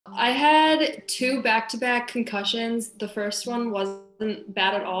I had two back-to-back concussions. The first one wasn't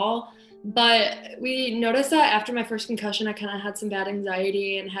bad at all, but we noticed that after my first concussion, I kind of had some bad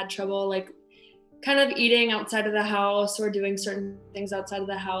anxiety and had trouble like kind of eating outside of the house or doing certain things outside of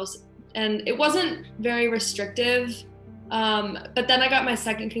the house. And it wasn't very restrictive. But then I got my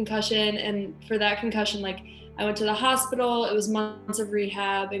second concussion, and for that concussion, like I went to the hospital. It was months of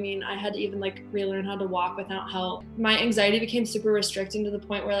rehab. I mean, I had to even like relearn how to walk without help. My anxiety became super restricting to the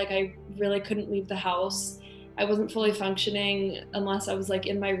point where like I really couldn't leave the house. I wasn't fully functioning unless I was like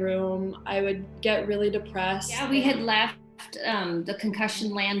in my room. I would get really depressed. Yeah, we had left the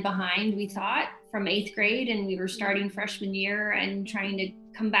concussion land behind, we thought, from 8th grade, and we were starting freshman year and trying to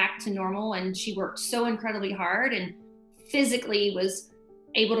come back to normal. And she worked so incredibly hard and physically was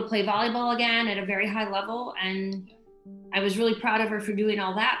able to play volleyball again at a very high level. And I was really proud of her for doing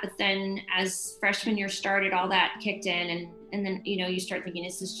all that. But then as freshman year started, all that kicked in. And then, you know, you start thinking,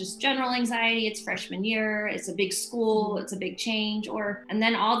 is this just general anxiety? It's freshman year. It's a big school. It's a big change. And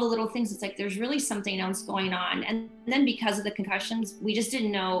then all the little things, it's like, there's really something else going on. And then because of the concussions, we just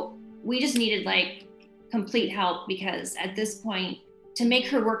didn't know. We just needed like complete help, because at this point, to make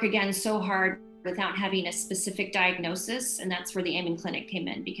her work again so hard without having a specific diagnosis. And that's where the Amen Clinic came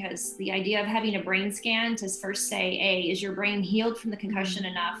in, because the idea of having a brain scan to first say, hey, is your brain healed from the concussion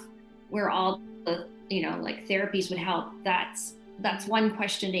enough where all the, you know, like therapies would help? That's one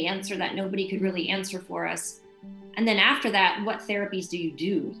question to answer that nobody could really answer for us. And then after that, what therapies do you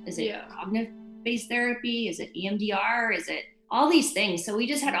do? Is it cognitive-based therapy? Is it EMDR? Is it all these things? So we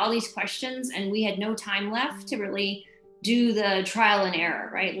just had all these questions, and we had no time left to really do the trial and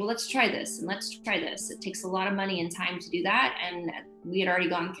error, right? Well, let's try this and let's try this. It takes a lot of money and time to do that. And we had already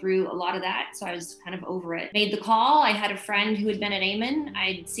gone through a lot of that. So I was kind of over it. Made the call. I had a friend who had been at Amen.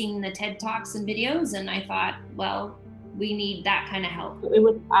 I'd seen the TED Talks and videos, and I thought, well, we need that kind of help. It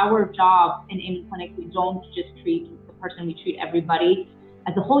was our job in Amen Clinic. We don't just treat the person, we treat everybody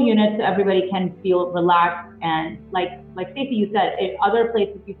as a whole unit, so everybody can feel relaxed. And like Stacy, you said, in other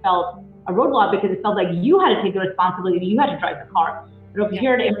places you felt a roadblock because it felt like you had to take the responsibility, you had to drive the car. But over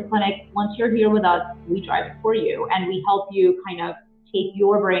here at Amen Clinic, once you're here with us, we drive it for you, and we help you kind of take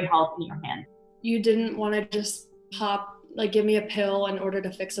your brain health in your hands. You didn't want to just give me a pill in order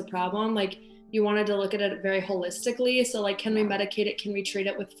to fix a problem. Like, you wanted to look at it very holistically. So like, can we medicate it? Can we treat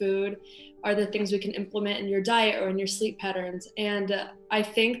it with food? Are there things we can implement in your diet or in your sleep patterns? And I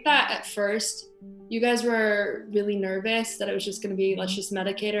think that at first you guys were really nervous that it was just going to be, let's just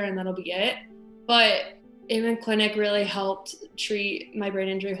medicate her and that'll be it. But Amen Clinic really helped treat my brain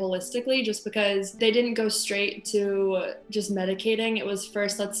injury holistically, just because they didn't go straight to just medicating. It was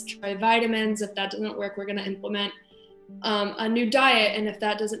first, let's try vitamins. If that doesn't work, we're going to implement a new diet. And if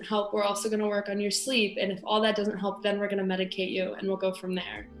that doesn't help, we're also going to work on your sleep. And if all that doesn't help, then we're going to medicate you, and we'll go from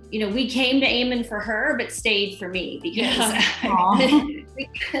there. You know, we came to Amen for her, but stayed for me because,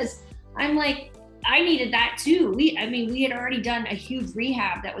 because I'm like, I needed that too. We had already done a huge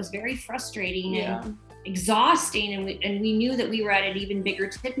rehab that was very frustrating and exhausting. And we knew that we were at an even bigger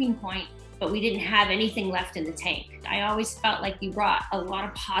tipping point, but we didn't have anything left in the tank. I always felt like you brought a lot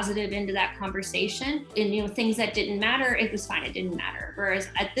of positive into that conversation, and, you know, things that didn't matter, it was fine, it didn't matter. Whereas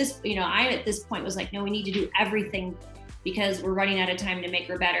at this, you know, I at this point was like, no, we need to do everything because we're running out of time to make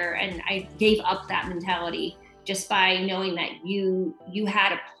her better. And I gave up that mentality just by knowing that you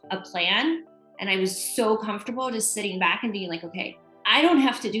had a plan. And I was so comfortable just sitting back and being like, okay, I don't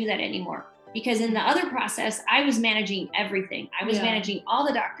have to do that anymore. Because in the other process, I was managing everything. I was managing all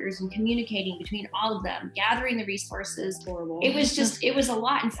the doctors and communicating between all of them, gathering the resources. Horrible. It was a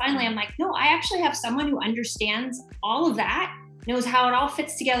lot. And finally, I'm like, no, I actually have someone who understands all of that, knows how it all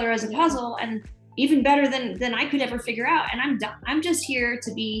fits together as a puzzle, and even better than I could ever figure out. And I'm done. I'm just here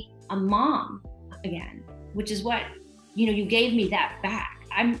to be a mom again, which is what, you know, you gave me that back.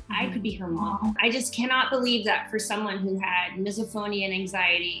 I could be her mom. I just cannot believe that for someone who had misophonia and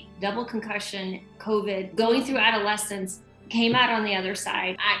anxiety, double concussion, COVID, going through adolescence, came out on the other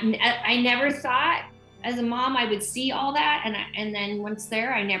side. I never thought as a mom I would see all that. And then once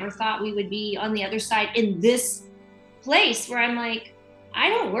there, I never thought we would be on the other side in this place where I'm like, I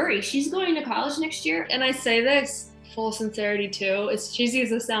don't worry. She's going to college next year. And I say this full sincerity too, as cheesy as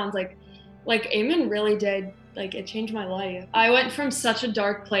this sounds, like Amen really did. Like, it changed my life. I went from such a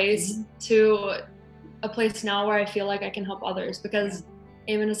dark place to a place now where I feel like I can help others, because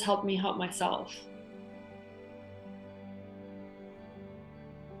Amen has helped me help myself.